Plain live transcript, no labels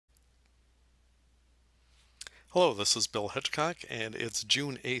Hello, this is Bill Hitchcock, and it's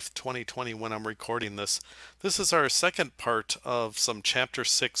June 8th, 2020 when I'm recording this. This is our second part of some Chapter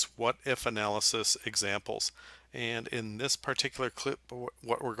 6 What If Analysis examples. And in this particular clip,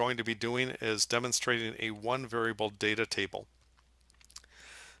 what we're going to be doing is demonstrating a one variable data table.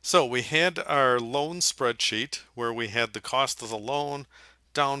 So we had our loan spreadsheet where we had the cost of the loan,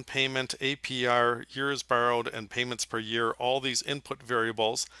 down payment, APR, years borrowed, and payments per year, all these input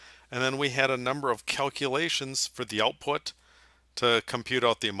variables. And then we had a number of calculations for the output to compute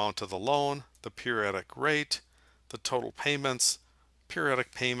out the amount of the loan, the periodic rate, the total payments,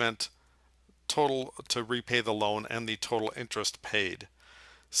 periodic payment, total to repay the loan, and the total interest paid.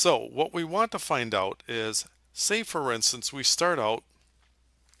 So what we want to find out is, say for instance, we start out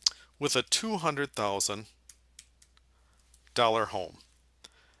with a $200,000 home,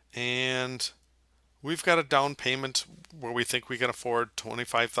 and we've got a down payment where we think we can afford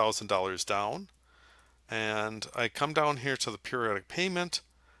 $25,000 down. And I come down here to the periodic payment,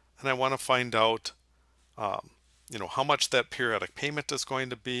 and I want to find out how much that periodic payment is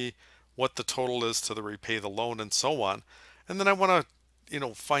going to be, what the total is to repay the loan, and so on. And then I want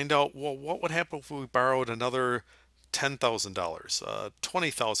to find out, well, what would happen if we borrowed another $10,000, $20,000,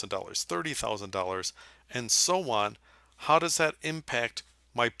 $30,000, and so on. How does that impact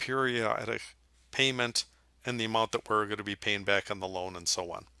my periodic payment and the amount that we're going to be paying back on the loan, and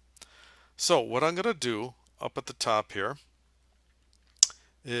so on? So what I'm going to do up at the top here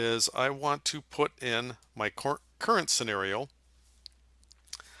is I want to put in my current scenario.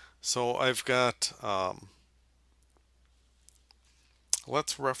 So I've got,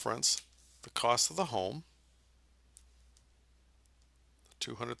 let's reference the cost of the home,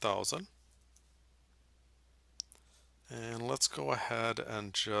 200,000. And let's go ahead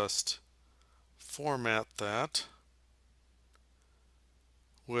and just format that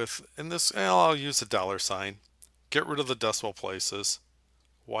with, in this, I'll use a dollar sign, get rid of the decimal places,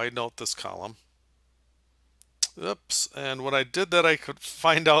 widen out this column. Oops, and when I did that, I could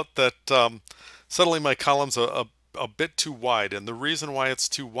find out that suddenly my column's a bit too wide, and the reason why it's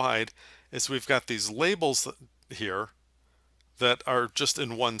too wide is we've got these labels here that are just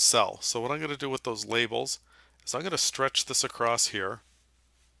in one cell. So what I'm going to do with those labels is I'm going to stretch this across here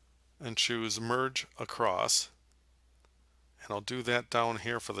and choose merge across, and I'll do that down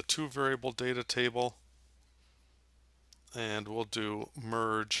here for the two variable data table, and we'll do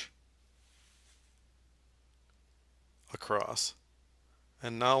merge across.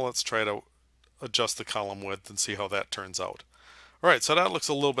 And now let's try to adjust the column width and see how that turns out. All right, so that looks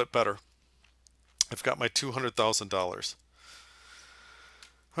a little bit better. I've got my $200,000.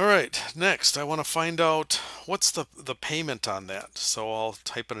 All right, next I want to find out what's the payment on that. So I'll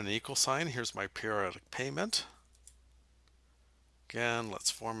type in an equal sign. Here's my periodic payment. Again, let's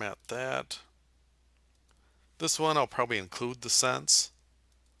format that. This one I'll probably include the cents.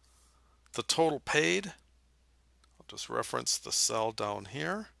 The total paid, I'll just reference the cell down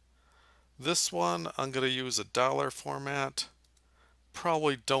here. This one I'm going to use a dollar format.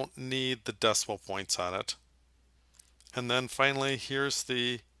 Probably don't need the decimal points on it. And then finally, here's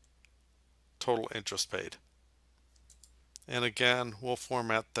the total interest paid. And again, we'll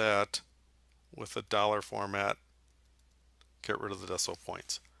format that with a dollar format. Get rid of the decimal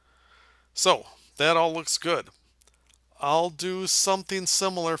points. So that all looks good. I'll do something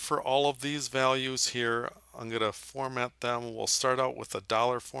similar for all of these values here. I'm going to format them. We'll start out with a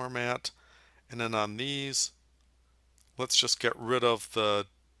dollar format, and then on these, let's just get rid of the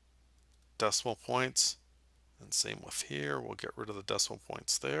decimal points. And same with here, we'll get rid of the decimal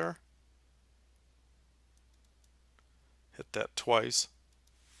points there. Hit that twice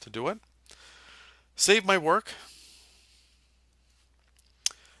to do it. Save my work.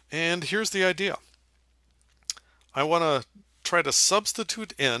 And here's the idea. I want to try to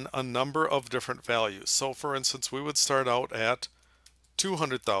substitute in a number of different values. So for instance, we would start out at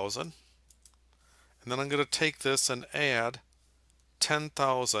 200,000. And then I'm going to take this and add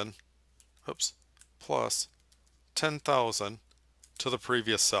 10,000, plus 10,000 to the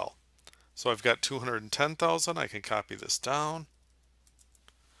previous cell. So I've got 210,000. I can copy this down.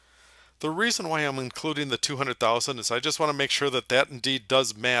 The reason why I'm including the 200,000 is I just want to make sure that that indeed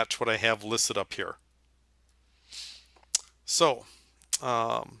does match what I have listed up here. So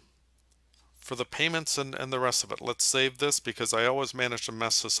for the payments and the rest of it, let's save this because I always manage to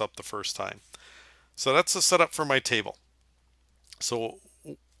mess this up the first time. So that's the setup for my table. So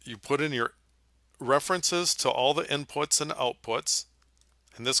you put in your references to all the inputs and outputs.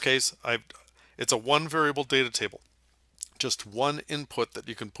 In this case, it's a one variable data table, just one input that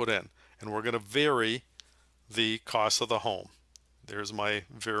you can put in, and we're going to vary the cost of the home. There's my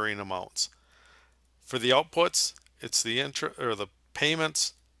varying amounts. For the outputs, it's the interest or the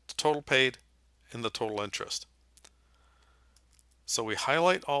payments, the total paid, and the total interest. So we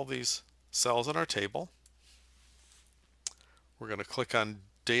highlight all these cells in our table. We're going to click on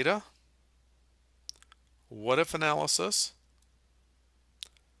Data, What If Analysis,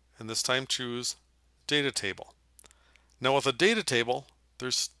 and this time choose Data Table. Now with a data table,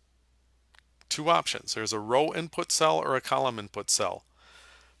 there's two options. There's a row input cell or a column input cell.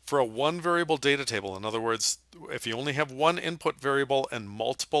 For a one variable data table, in other words, if you only have one input variable and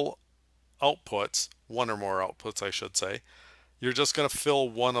multiple outputs, one or more outputs I should say, you're just going to fill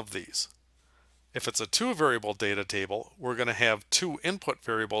one of these. If it's a two variable data table, we're going to have two input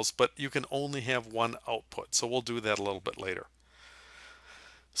variables, but you can only have one output. So we'll do that a little bit later.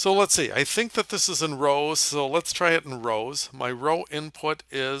 So let's see, I think that this is in rows, so let's try it in rows. My row input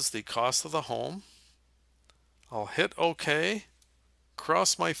is the cost of the home. I'll hit OK,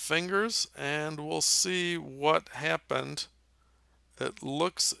 cross my fingers, and we'll see what happened. It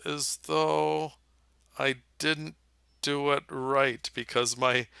looks as though I didn't do it right because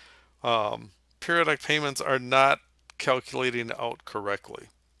my periodic payments are not calculating out correctly.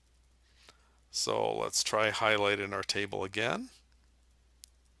 So let's try highlighting our table again.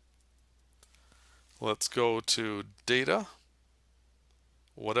 Let's go to Data,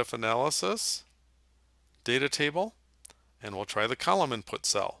 What If Analysis, Data Table, and we'll try the column input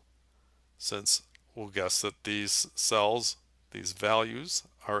cell. Since we'll guess that these cells, these values,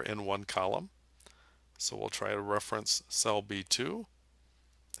 are in one column. So we'll try to reference cell B2,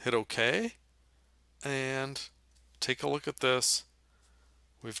 hit OK, and take a look at this.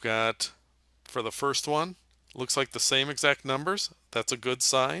 We've got, for the first one, looks like the same exact numbers. That's a good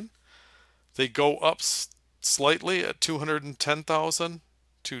sign. They go up slightly at 210,000,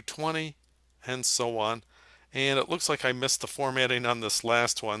 220, and so on. And it looks like I missed the formatting on this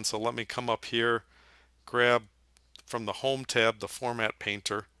last one, so let me come up here, grab from the Home tab the Format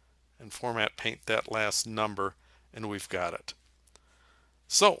Painter, and format paint that last number, and we've got it.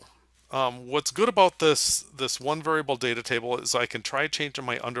 So what's good about this one variable data table is I can try changing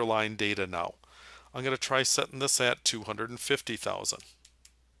my underlying data now. I'm going to try setting this at 250,000.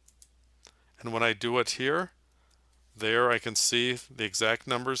 And when I do it here, there I can see the exact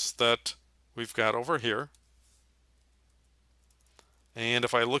numbers that we've got over here. And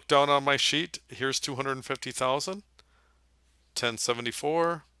if I look down on my sheet, here's 250,000,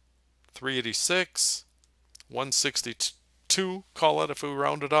 1074, 386, 162, call it if we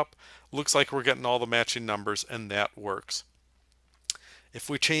round it up. Looks like we're getting all the matching numbers, and that works. If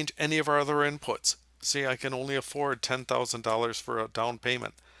we change any of our other inputs, see I can only afford $10,000 for a down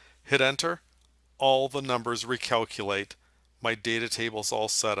payment. Hit enter, all the numbers recalculate. My data table's all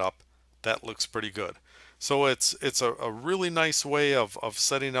set up. That looks pretty good. So it's a really nice way of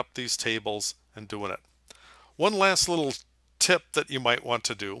setting up these tables and doing it. One last little tip that you might want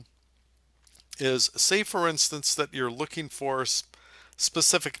to do is, say for instance that you're looking for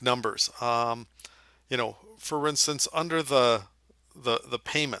specific numbers. You know, for instance, under the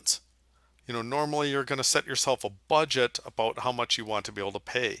payments, you know, normally you're going to set yourself a budget about how much you want to be able to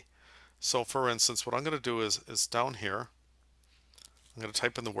pay. So for instance, what I'm going to do is down here, I'm going to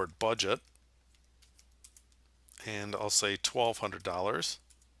type in the word budget, and I'll say $1,200,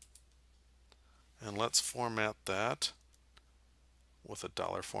 and let's format that with a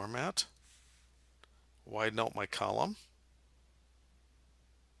dollar format. Widen out my column,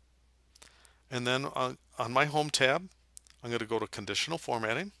 and then on my Home tab, I'm going to go to Conditional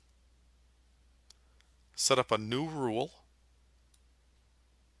Formatting, set up a new rule.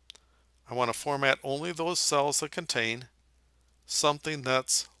 I want to format only those cells that contain something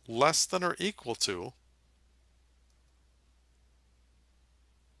that's less than or equal to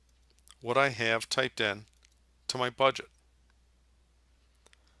what I have typed in to my budget.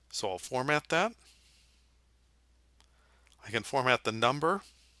 So I'll format that. I can format the number.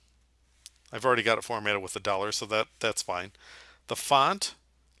 I've already got it formatted with the dollar, so that's fine. The font,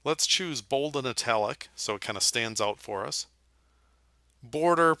 let's choose bold and italic so it kind of stands out for us.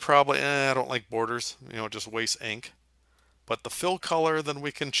 Border, probably, I don't like borders, you know, just waste ink. But the fill color, then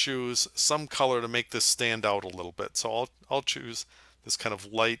we can choose some color to make this stand out a little bit. So I'll choose this kind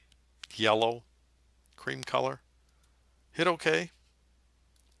of light yellow cream color. Hit OK.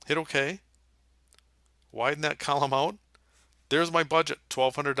 Hit OK. Widen that column out. There's my budget,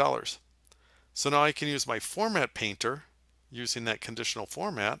 $1,200. So now I can use my Format Painter using that conditional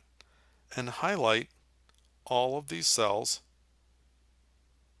format and highlight all of these cells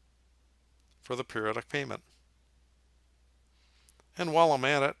for the periodic payment. And while I'm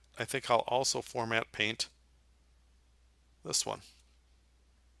at it, I think I'll also format paint this one.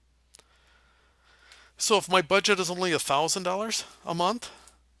 So if my budget is only $1,000 a month,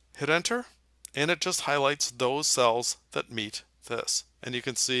 hit enter, and it just highlights those cells that meet this. And you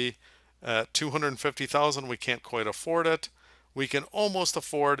can see at 250,000 we can't quite afford it. We can almost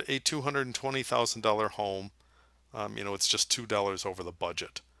afford a $220,000 home. It's just $2 over the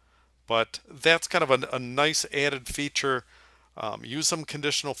budget. But that's kind of a nice added feature. Use some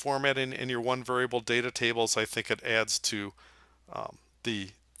conditional formatting in your one variable data tables. I think it adds to the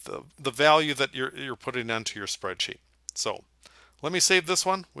the value that you're putting into your spreadsheet. So let me save this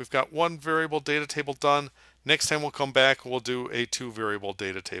one. We've got one variable data table done. Next time we'll come back, we'll do a two variable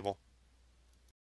data table.